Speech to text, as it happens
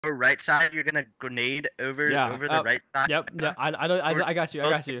right side. You're gonna grenade over the right side. Yep. Yeah. I got you. I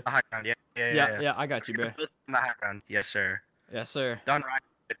got you. The high ground. Yeah. I got you, bro. Both in the high ground. Yes, sir. Yes, sir. Done, Ryan.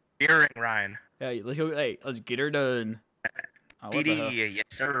 Fearing Ryan. Yeah. Let's go. Hey, let's get her done. Oh, what the hell? DD, yes,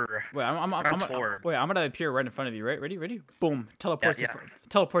 sir. Wait, I'm gonna appear right in front of you. Right? Ready? Boom.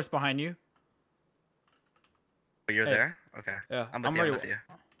 Teleports behind you. Oh, you're there? Okay. Yeah. I'm with you.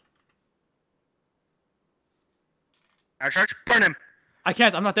 Our charge, burn him. I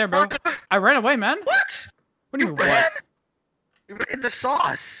can't. I'm not there, bro. I ran away, man. What? What do you mean, what? You were in the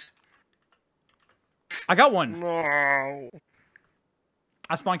sauce. I got one. No.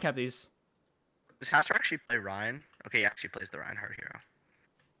 I spawn cap these. Does Haster actually play Ryan? Okay, he actually plays the Reinhardt hero.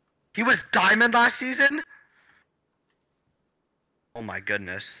 He was Diamond last season? Oh my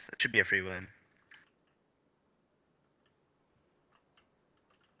goodness. That should be a free win.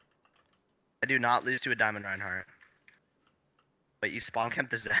 I do not lose to a Diamond Reinhardt. Wait, you spawn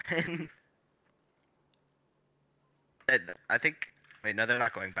camp the Zen? I think... Wait, no, they're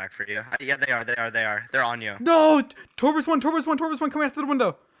not going back for you. Yeah, they are. They're on you. No! Torbus one coming after the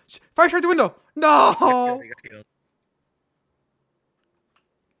window. Fire strike the window. No!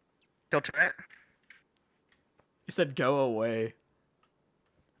 Kill turret. He said go away.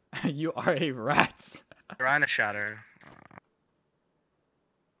 You are a rat. They're on a shatter.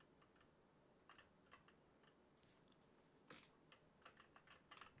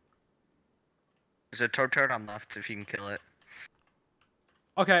 There's a turret on left if you can kill it.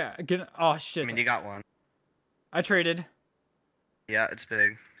 Okay, oh shit. I mean, you got one. I traded. Yeah, it's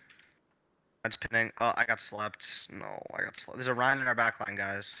big. That's pinning. Oh, I got slept. No, I got slept. There's a Ryan in our backline,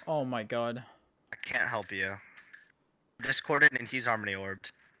 guys. Oh my god. I can't help you. Discorded and he's Harmony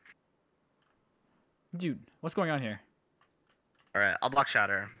Orbed. Dude, what's going on here? Alright, I'll block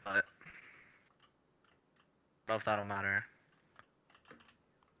Shatter, but... I don't know if that'll matter.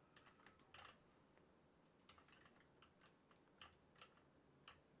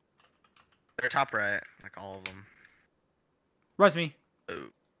 They're top right, like all of them. Res me.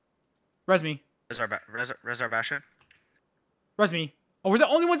 Ooh. Res me. Res our Bastion. Res me. Oh, we're the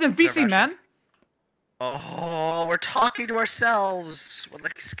only ones in VC, man. Oh, we're talking to ourselves. We're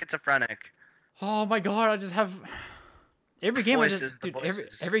like schizophrenic. Oh my god, I just have... Every game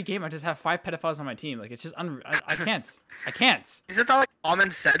every game I just have 5 pedophiles on my team. Like, it's just I can't. I can't. Isn't that like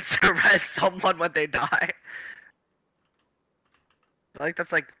common sense to res someone when they die? I feel like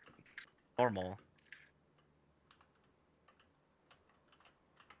that's like normal.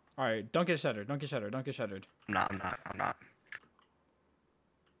 Alright, don't get shattered. Don't get shattered. Don't get shattered. I'm not.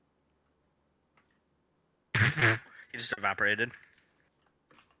 He just evaporated.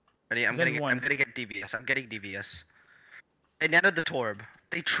 Ready? I'm gonna get devious. I'm getting devious. They netted the Torb.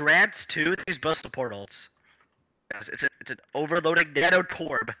 They trance too. These both support ults. Guys, it's an overloading nano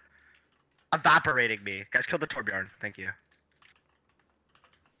Torb. Evaporating me. Guys, kill the Torbjorn. Thank you.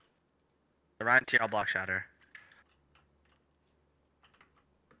 The Ryan tier, I'll block Shatter.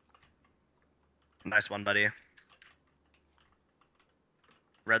 Nice one, buddy.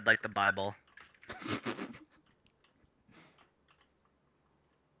 Read like the Bible.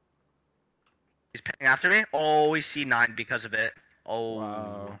 He's paying after me? Oh, we see 9 because of it. Oh.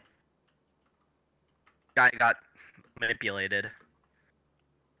 Wow. Guy got manipulated.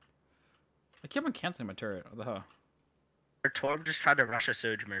 I keep on canceling my turret. What the hell? Our Torb just tried to rush a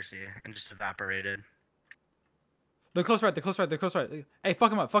Soj Mercy and just evaporated. They're close right. Hey,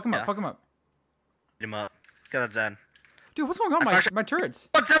 fuck him up. Fuck him up. Beat him up. Get that Zen. Dude, what's going on with my turrets?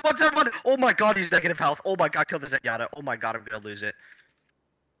 One Zen. Oh my god, he's negative health. Oh my god, kill the Zenyatta. Oh my god, I'm gonna lose it.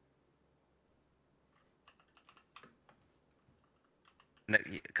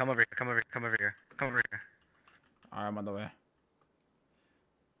 Come over here. Alright, I'm on the way.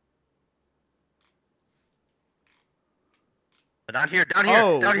 Down here.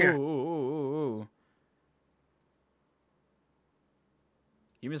 Ooh.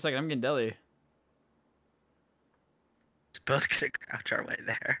 Give me a second, I'm getting deli. It's both gonna crouch our way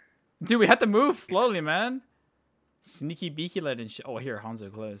there. Dude, we have to move slowly, man. Sneaky beaky light and shit. Oh, here,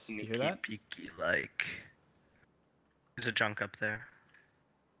 Hanzo close. You hear that? Sneaky beaky like. There's a junk up there.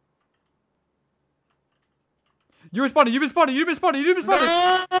 You've been spotted.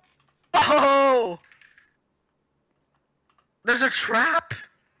 No! Oh! There's a trap.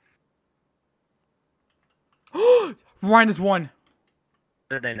 Ryan is 1.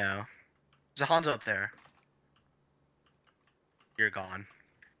 Did they know? There's a Hanzo up there. You're gone.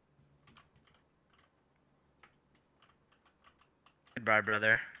 Goodbye,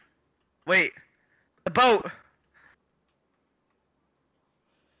 brother. Wait. The boat.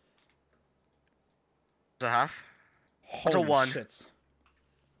 There's a half. Holy a 1. Shit.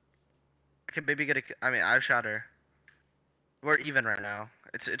 I could maybe get a. I mean, I've shot her. We're even right now.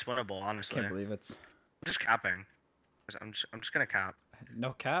 It's winnable, honestly. Can't believe it. I'm just capping. I'm just gonna cap.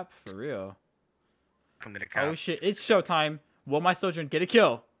 No cap, for real. I'm gonna cap. Oh shit! It's showtime. Will my Sojourn get a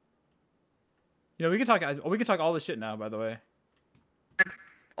kill? You know we can talk. We can talk all this shit now. By the way.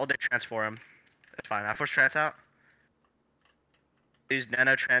 All day transform him. That's fine. I push trans out. Use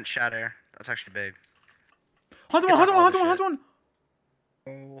nano trans shatter. That's actually big. Hunt one.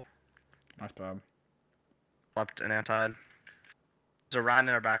 Oh. Nice job. Left and anti. There's a Ryan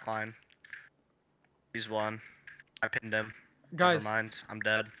in our back line. He's one. I pinned him. Guys. Never mind. I'm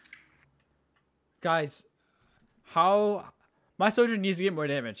dead. Guys, how my soldier needs to get more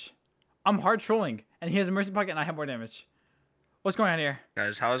damage. I'm hard trolling, and he has a mercy pocket, and I have more damage. What's going on here?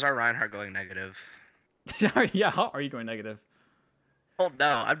 Guys, how is our Reinhardt going negative? Yeah, how are you going negative? Oh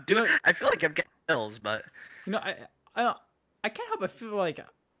no, I'm doing. I feel like I'm getting kills, but you know, I can't help but feel like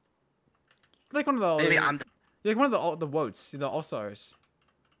one of the maybe I'm like one of the WOTs, the All Stars.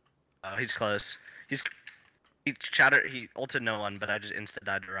 Oh, he's close. He ulted no one, but I just insta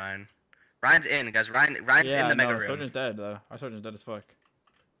died to Ryan. Ryan's in, guys. Ryan's in the mega room. Sojourn's dead though. Our Sojourn's dead as fuck.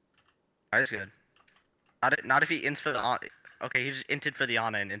 Ryan's good. Not if he ints for the okay, he just inted for the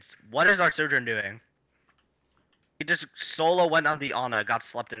Ana and what is our Sojourn doing? He just solo went on the Ana, got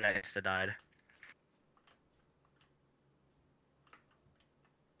slept in, and insta died.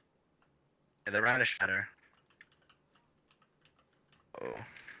 Yeah, they ran a shatter. Oh.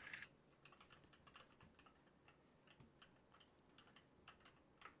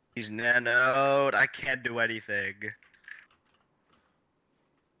 He's nanoed. I can't do anything.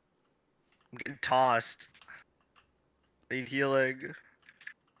 I'm getting tossed. I need healing.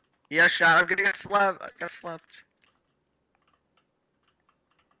 Yeah, shot. I'm gonna get slept. I got slept.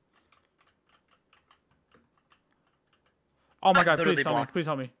 Oh my god, please help me. Please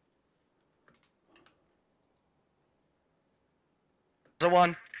help me. There's a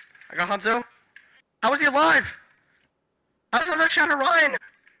one. I got Hanzo. How is he alive? How is I not shot at Ryan?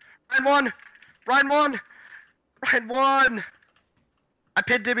 Ryan won. Ryan won. Ryan won. I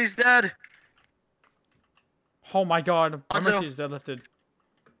pinned him. He's dead. Oh my god. My mercy is deadlifted.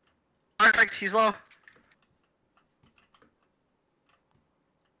 Perfect. He's low.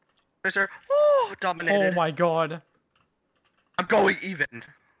 Sir. Oh, dominated. Oh my god. I'm going even.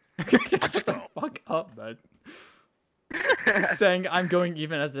 Shut the fuck up, man. Saying I'm going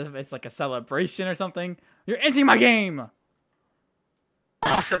even as if it's like a celebration or something. You're ending my game.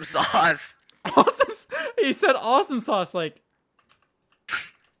 Awesome sauce. Awesome. He said awesome sauce like.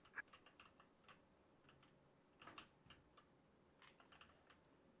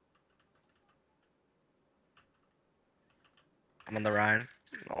 I'm on the Ryan.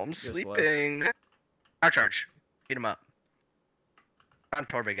 Oh, I'm sleeping. Our charge. Beat him up. On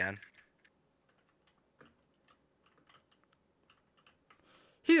Torb again.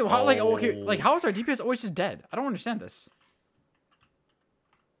 Like okay, like how is our DPS always just dead? I don't understand this.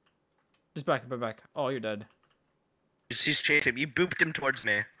 Just back. Oh, you're dead. He's chasing him. You booped him towards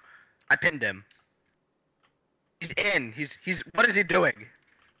me. I pinned him. He's in. He's. What is he doing?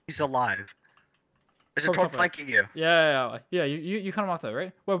 He's alive. There's a Torb flanking you. Yeah. You cut him off though,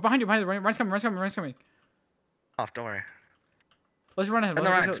 right? Well, behind you. Ryan's coming. Oh, don't worry. Let's run ahead.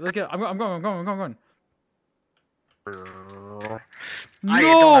 I'm going.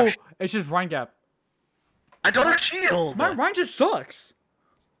 No! It's just Ryan gap. I don't have shield! My Ryan just sucks!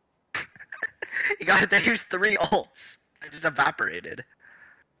 You gotta use 3 ults. I just evaporated.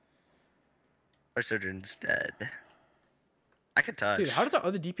 Our Sojourn's dead. I can touch. Dude, how does our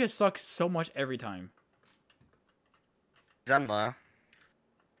other DPS suck so much every time? Zen low.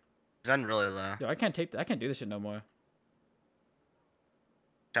 Zen really low. Yo, I can't do this shit no more.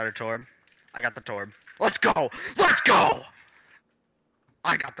 Shatter Torb. I got the Torb. Let's go! Let's go!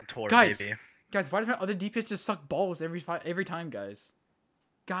 I got the Torb, baby. Guys, why does my other DPS just suck balls every time, guys?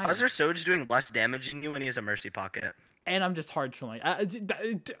 How's our Soj doing less damage than you when he has a mercy pocket? And I'm just hard trolling.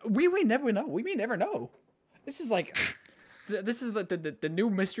 We never know. We may never know. This is like, this is the new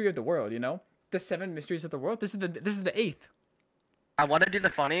mystery of the world. You know, the 7 mysteries of the world. This is the 8th. I want to do the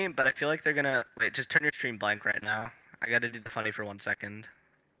funny, but I feel like they're gonna wait. Just turn your stream blank right now. I gotta do the funny for 1 second.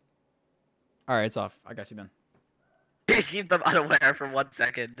 All right, it's off. I got you, Ben. Keep them unaware for 1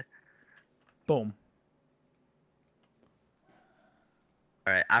 second. Boom.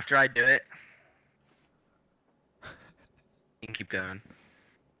 All right, after I do it, you can keep going.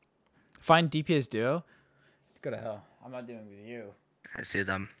 Find DPS duo. Go to hell. I'm not doing with you. I see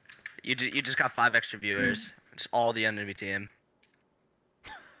them. You just got 5 extra viewers. It's all the enemy team.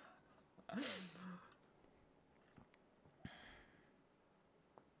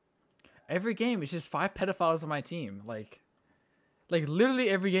 Every game, it's just 5 pedophiles on my team. Like literally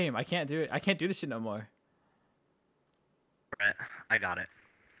every game. I can't do it. I can't do this shit no more. Right, I got it.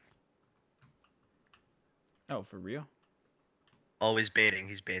 Oh, for real? Oh, he's baiting.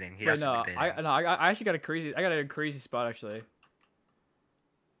 He's baiting. He Wait, has no, to be baiting. I actually got a crazy. I got a crazy spot actually.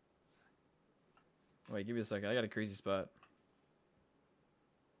 Wait, give me a second. I got a crazy spot.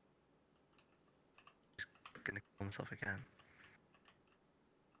 He's gonna kill himself again.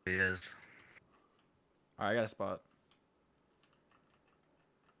 He is. Alright, I got a spot.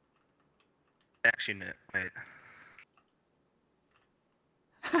 Actually, no, wait.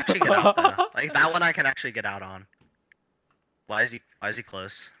 Actually get out though. Like that one I can actually get out on. Why is he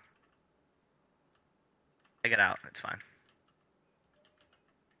close? I get out, it's fine.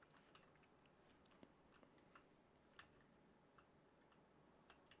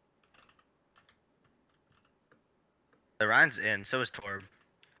 The Ryan's in, so is Torb.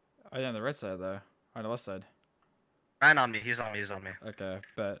 Oh yeah, on the right side though. On the left side. Ryan on me, he's on me, he's on me. Okay,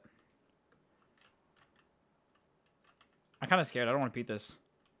 bet. I'm kinda scared, I don't want to beat this.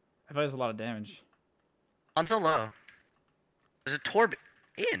 I feel like there's a lot of damage. Onto low. There's a Torb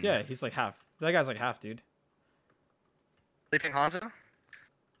in. Yeah, he's like half. That guy's like half, dude. Sleeping Hanzo?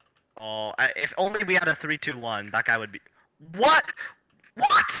 Oh, if only we had a 3-2-1, that guy would be. What?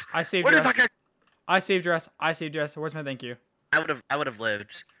 What? I saved Where your did ass. that guy... I saved your ass. I saved your ass. Where's my thank you? I would have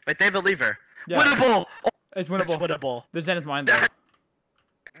lived. Wait, they have a lever. Yeah. Winnable! Oh, It's winnable. it's winnable. The Zen is mine though.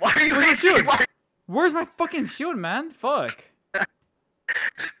 Why are you Where's my wasting? shield? Why? Where's my fucking shield, man? Fuck.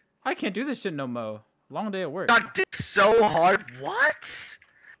 I can't do this shit no mo. Long day at work. God, did so hard. What?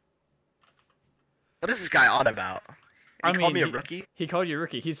 What is this guy on about? He called me a rookie? He called you a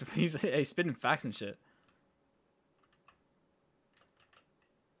rookie. He's spitting facts and shit.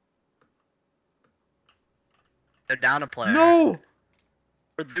 They're down a player. No!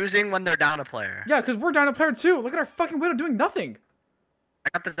 We're losing when they're down a player. Yeah, because we're down a player too. Look at our fucking widow doing nothing. I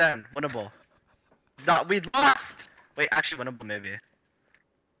got the Zen. Winnable. No, we lost! Wait, actually winnable maybe.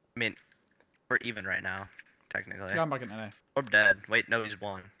 I mean, we're even right now, technically. Yeah, I'm back in NA. We're dead. Wait, no, he's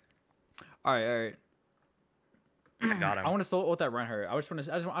won. Alright, alright. I got him. I want to solo ult that Reinhardt. I just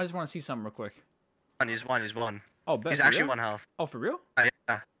want to see something real quick. He's won. He's won. Oh, bet, He's for actually real? 1 health. Oh, for real?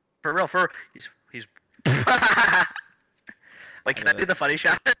 Yeah. For real. He's. Wait, can I do the funny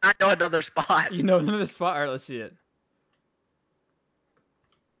shot? I know another spot. You know another spot. Alright, let's see it.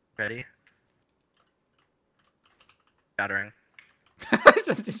 Ready? Shattering.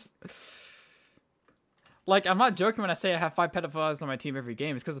 Like, I'm not joking when I say I have 5 pedophiles on my team every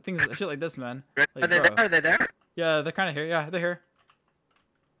game. It's because of things shit like this, man. Like, Are they there? Are they there? Yeah, they're kind of here. Yeah, they're here.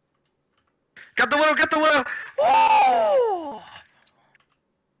 Got the widow! Got the widow! Oh!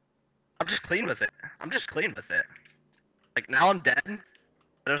 I'm just clean with it. I'm just clean with it. Like, now I'm dead,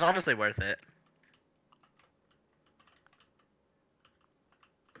 but it was honestly worth it.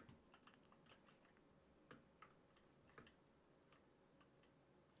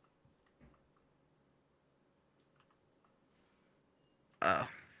 Oh.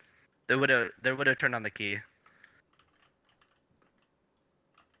 They would have turned on the key.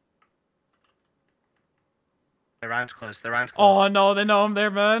 The Ryan's close. The Ryan's close. Oh no, they know I'm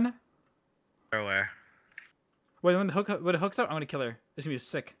there, man. Where? Wait, when it hooks up, I'm gonna kill her. It's gonna be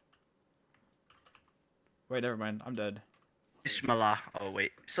sick. Wait, never mind. I'm dead. Ishmael. Oh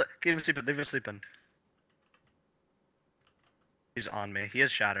wait. Leave him sleeping. Leave him sleeping. He's on me. He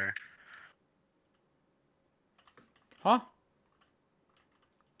has shatter. Huh?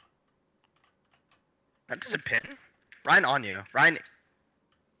 That's a pin? Ryan on you. Ryan.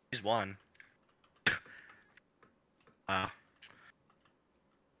 He's won. Wow.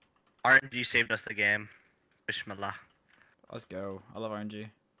 RNG saved us the game. Bismillah. Let's go. I love RNG.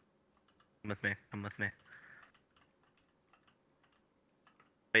 Come with me. Come with me.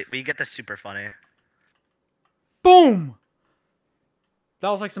 Wait, we get this super funny. Boom! That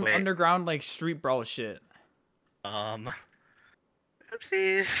was like some Wait. underground like street brawl shit. Oopsies.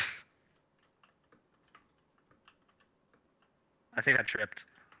 I think I tripped.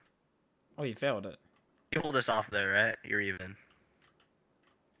 Oh, you failed it. You hold us off there, right? You're even.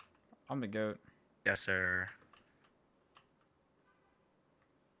 I'm the goat. Yes, sir.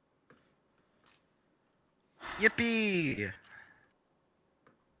 Yippee!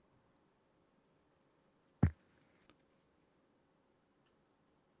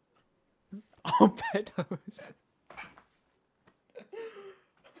 Oh, pedos.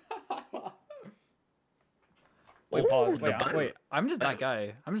 Wait, pause. Wait, I'm just that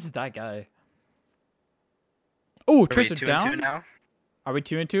guy. I'm just that guy. Oh, Tracer down? Now? Are we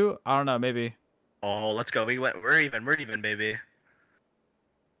 2-2? I don't know, maybe. Oh, let's go. We're even. We're even, baby.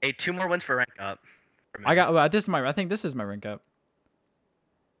 Hey, 2 more wins for rank up. I think this is my rank up.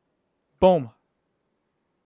 Boom.